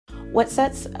What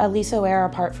sets Aliso Air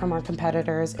apart from our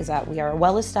competitors is that we are a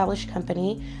well-established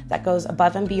company that goes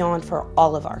above and beyond for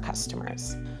all of our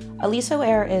customers. Aliso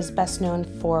Air is best known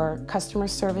for customer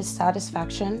service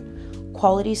satisfaction,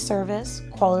 quality service,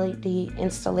 quality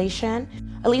installation.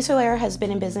 Aliso Air has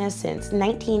been in business since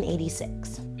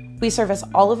 1986. We service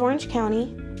all of Orange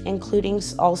County, including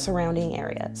all surrounding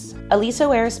areas.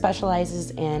 Aliso Air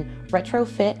specializes in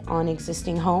retrofit on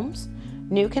existing homes,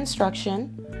 new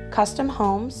construction, custom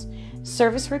homes,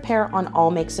 service repair on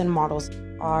all makes and models.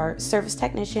 Our service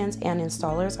technicians and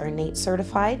installers are NATE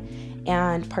certified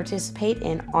and participate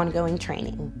in ongoing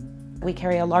training. We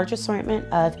carry a large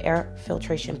assortment of air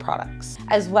filtration products,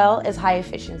 as well as high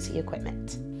efficiency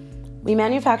equipment. We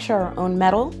manufacture our own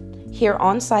metal. Here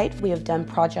on site, we have done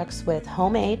projects with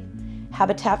Homemade,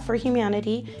 Habitat for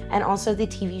Humanity, and also the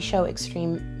TV show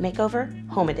Extreme Makeover,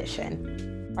 Home Edition.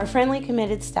 Our friendly,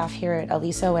 committed staff here at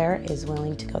Aliso Air is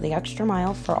willing to go the extra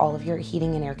mile for all of your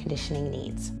heating and air conditioning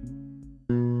needs.